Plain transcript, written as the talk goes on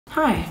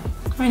Hi,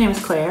 my name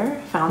is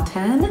Claire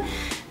Fountain,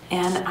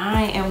 and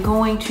I am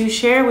going to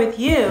share with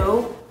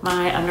you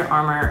my Under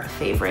Armour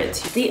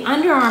favorites. The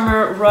Under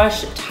Armour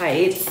Rush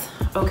Tights,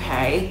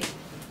 okay,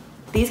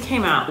 these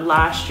came out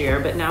last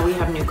year, but now we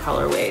have new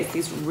colorways.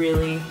 These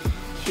really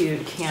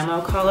cute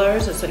camo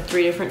colors. It's like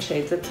 3 different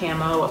shades of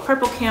camo, a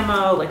purple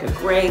camo, like a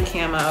gray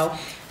camo,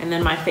 and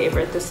then my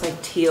favorite, this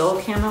like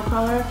teal camo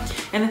color.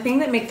 And the thing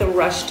that make the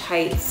Rush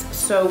Tights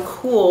so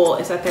cool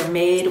is that they're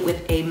made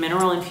with a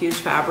mineral infused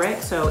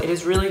fabric, so it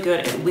is really good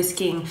at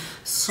whisking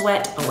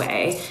sweat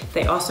away.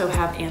 They also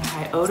have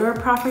anti-odor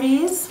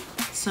properties.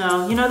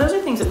 So, you know, those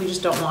are things that we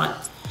just don't want.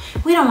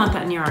 We don't want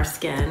that near our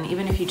skin.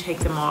 Even if you take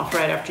them off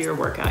right after your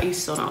workout, you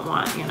still don't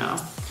want, you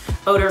know,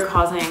 odor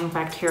causing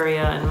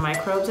bacteria and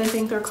microbes, I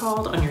think they're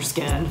called, on your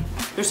skin.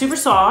 They're super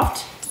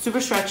soft,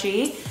 super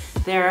stretchy.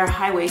 They're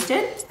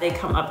high-waisted. They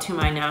come up to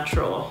my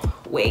natural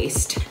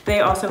waist. They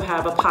also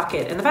have a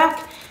pocket in the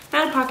back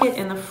and a pocket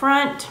in the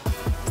front.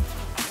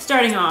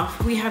 Starting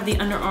off, we have the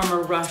Under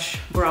Armour Rush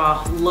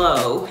Bra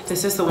Low.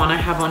 This is the one I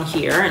have on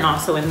here and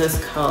also in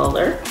this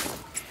color,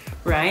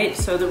 right?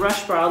 So the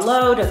Rush Bra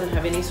Low doesn't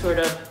have any sort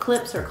of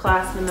clips or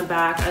clasp in the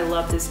back. I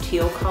love this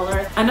teal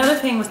color. Another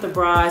thing with the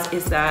bras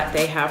is that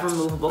they have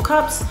removable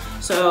cups.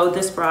 So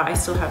this bra, I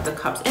still have the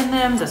cups in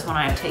them. This one,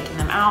 I have taken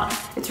them out.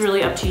 It's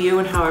really up to you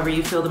and however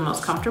you feel the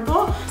most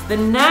comfortable. The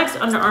next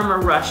Under Armour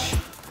Rush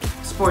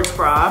sports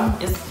bra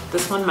is,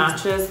 this one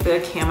matches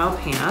the camo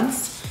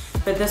pants,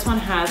 but this one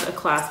has a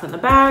clasp in the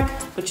back,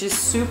 which is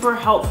super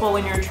helpful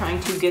when you're trying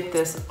to get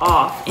this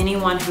off.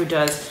 Anyone who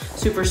does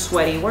super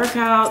sweaty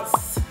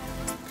workouts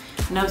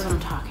knows what I'm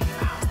talking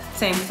about.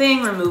 Same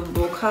thing,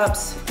 removable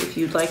cups. If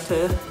you'd like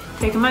to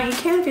take them out, you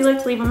can. If you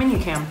like to leave them in, you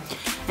can.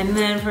 And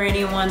then for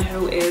anyone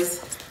who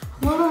is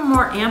a little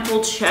more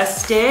ample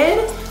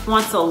chested,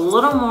 wants a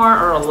little more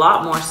or a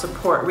lot more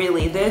support,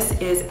 really, this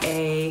is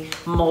a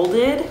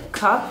molded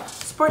cup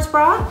sports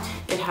bra.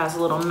 It has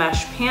a little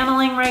mesh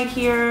paneling right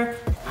here.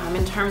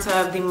 In terms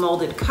of the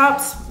molded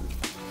cups,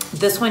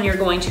 this one you're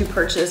going to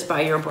purchase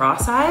by your bra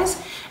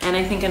size. And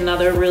I think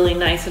another really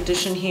nice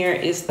addition here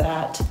is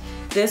that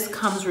this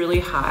comes really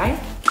high,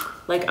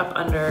 like up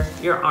under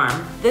your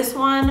arm. This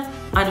one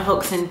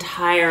unhooks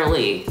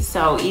entirely,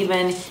 so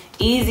even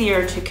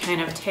easier to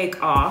kind of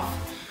take off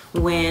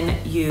when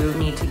you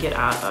need to get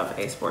out of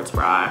a sports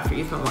bra after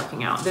you've been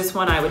working out. This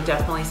one I would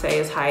definitely say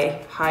is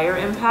higher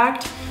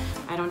impact.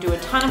 I don't do a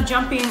ton of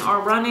jumping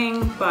or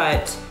running,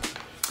 but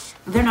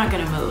they're not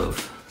gonna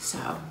move, so.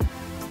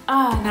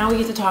 Now we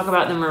get to talk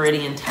about the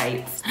Meridian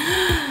tights.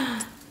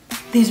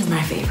 These are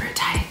my favorite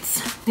tights.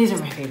 These are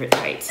my favorite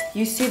tights.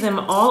 You see them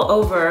all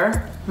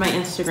over my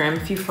Instagram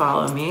if you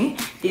follow me.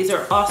 These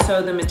are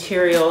also the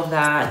material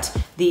that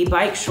the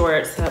bike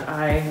shorts that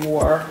I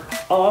wore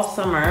all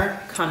summer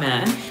come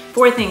in.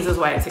 4 things is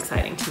why it's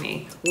exciting to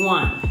me.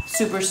 1,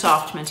 super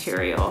soft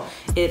material.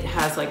 It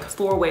has like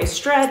 4-way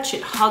stretch.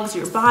 It hugs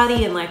your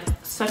body in like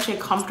such a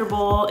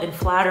comfortable and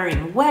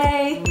flattering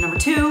way. Number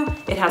 2,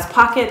 it has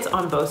pockets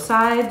on both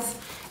sides.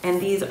 And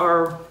these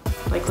are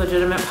like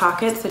legitimate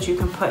pockets that you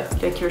can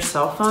put like your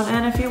cell phone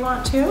in if you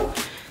want to.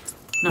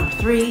 Number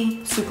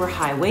 3, super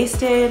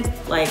high-waisted,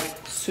 like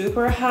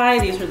super high.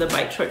 These are the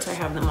bike shorts, I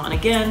have them on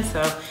again,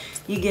 so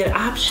you get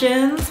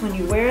options when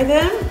you wear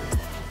them.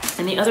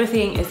 And the other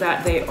thing is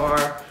that they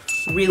are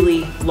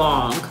really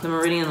long. The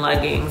Meridian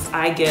leggings,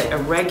 I get a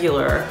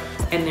regular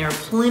and they're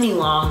plenty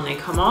long. They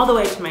come all the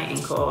way to my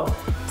ankle.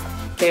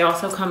 They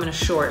also come in a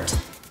short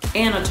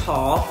and a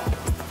tall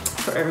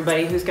for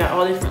everybody who's got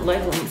all different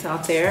leg lengths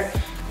out there.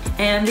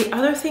 And the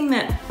other thing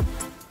that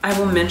I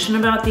will mention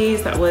about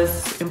these that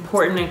was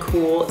important and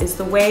cool is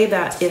the way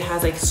that it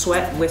has like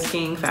sweat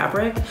whisking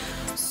fabric.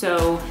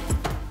 So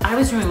I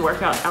was doing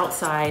workouts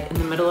outside in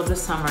the middle of the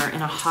summer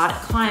in a hot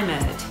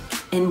climate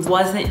and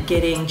wasn't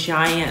getting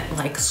giant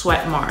like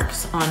sweat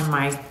marks on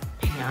my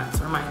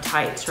pants or my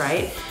tights,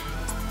 right?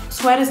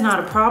 Sweat is not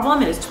a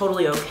problem. It is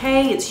totally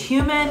okay. It's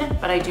human,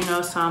 but I do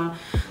know some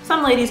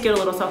ladies get a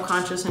little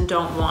self-conscious and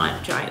don't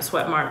want giant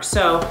sweat marks.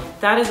 So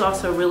that is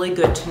also really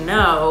good to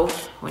know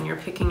when you're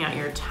picking out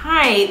your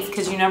tights,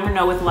 because you never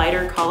know with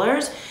lighter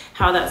colors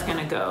how that's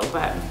gonna go.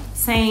 But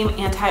same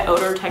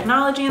anti-odor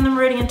technology in the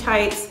Meridian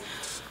tights.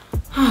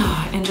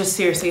 And just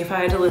seriously, if I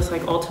had to list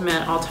like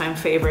ultimate all-time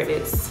favorite,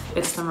 it's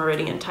the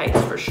Meridian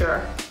tights for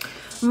sure.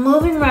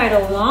 Moving right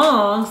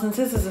along, since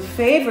this is a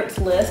favorites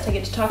list, I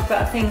get to talk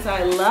about things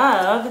I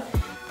love.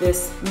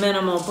 This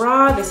minimal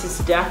bra, this is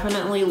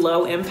definitely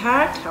low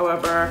impact.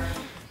 However,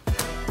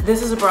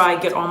 this is a bra I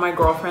get all my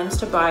girlfriends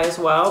to buy as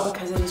well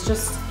because it is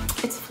just,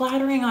 it's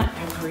flattering on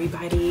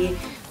everybody.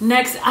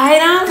 Next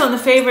items on the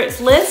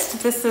favorites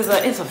list, this is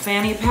it's a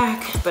fanny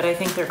pack, but I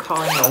think they're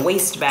calling it a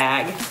waist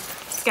bag.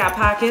 It's got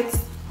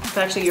pockets. It's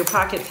actually, your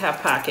pockets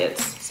have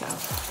pockets, so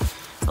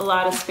a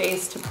lot of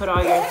space to put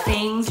all your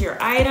things, your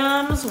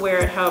items, wear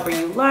it however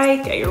you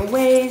like, at your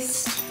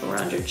waist,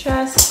 around your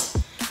chest.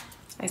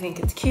 I think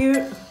it's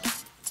cute.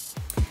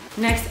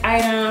 Next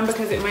item,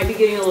 because it might be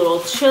getting a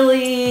little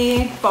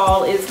chilly,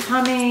 fall is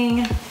coming,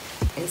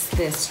 is it's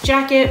this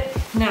jacket.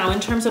 Now, in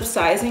terms of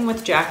sizing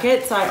with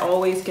jackets, I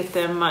always get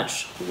them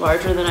much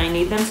larger than I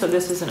need them. So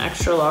this is an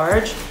extra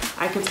large.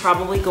 I could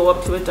probably go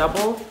up to a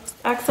double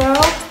XL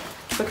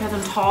because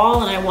I'm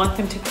tall and I want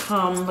them to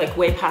come like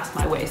way past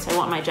my waist. I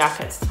want my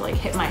jackets to like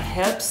hit my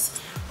hips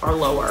or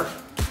lower.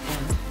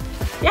 And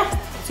yeah,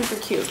 super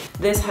cute.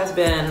 This has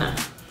been,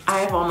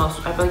 I've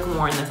like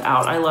worn this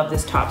out. I love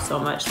this top so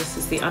much. This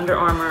is the Under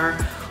Armour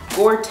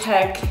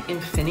Gore-Tex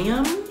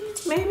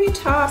Infinium, maybe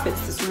top.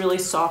 It's this really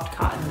soft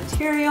cotton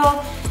material.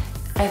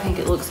 I think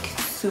it looks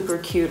super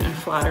cute and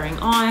flattering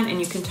on, and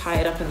you can tie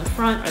it up in the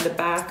front or the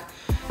back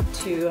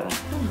to, I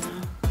don't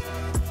know,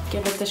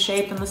 give it the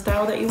shape and the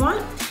style that you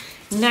want.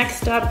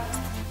 Next up,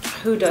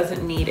 who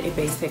doesn't need a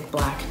basic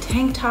black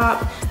tank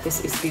top?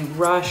 This is the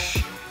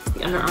Rush,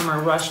 the Under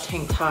Armour Rush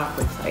tank top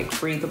with like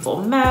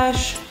breathable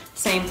mesh.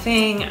 Same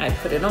thing, I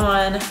put it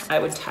on, I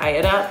would tie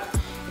it up,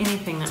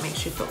 anything that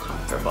makes you feel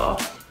comfortable.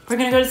 We're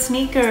gonna go to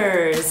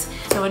sneakers.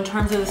 So in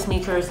terms of the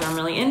sneakers that I'm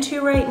really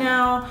into right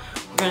now,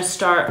 we're gonna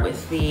start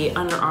with the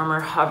Under Armour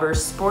Hover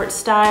Sport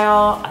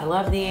Style. I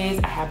love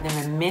these. I have them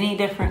in many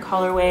different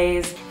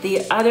colorways.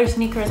 The other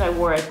sneakers I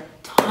wore a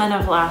ton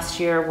of last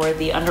year were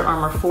the Under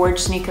Armour Forge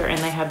sneaker, and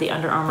they have the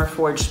Under Armour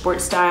Forge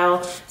Sport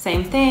Style.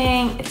 Same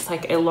thing, it's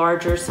like a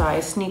larger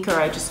size sneaker.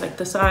 I just like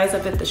the size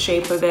of it, the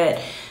shape of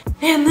it.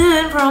 And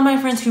then for all my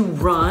friends who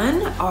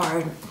run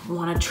or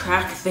wanna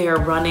track their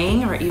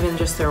running or even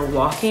just their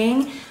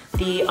walking,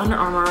 the Under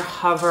Armour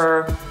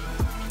Hover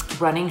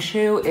running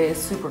shoe is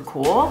super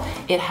cool.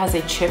 It has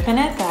a chip in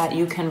it that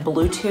you can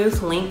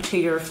Bluetooth link to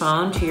your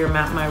phone, to your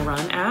Map My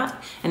Run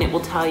app, and it will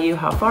tell you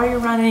how far you're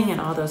running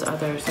and all those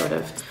other sort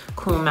of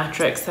cool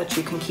metrics that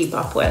you can keep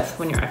up with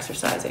when you're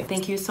exercising.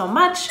 Thank you so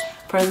much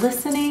for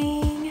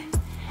listening.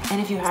 And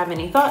if you have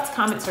any thoughts,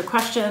 comments, or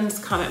questions,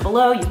 comment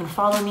below. You can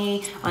follow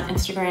me on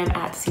Instagram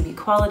at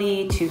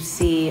CBQuality to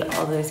see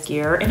all this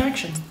gear in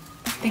action.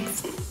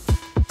 Thanks.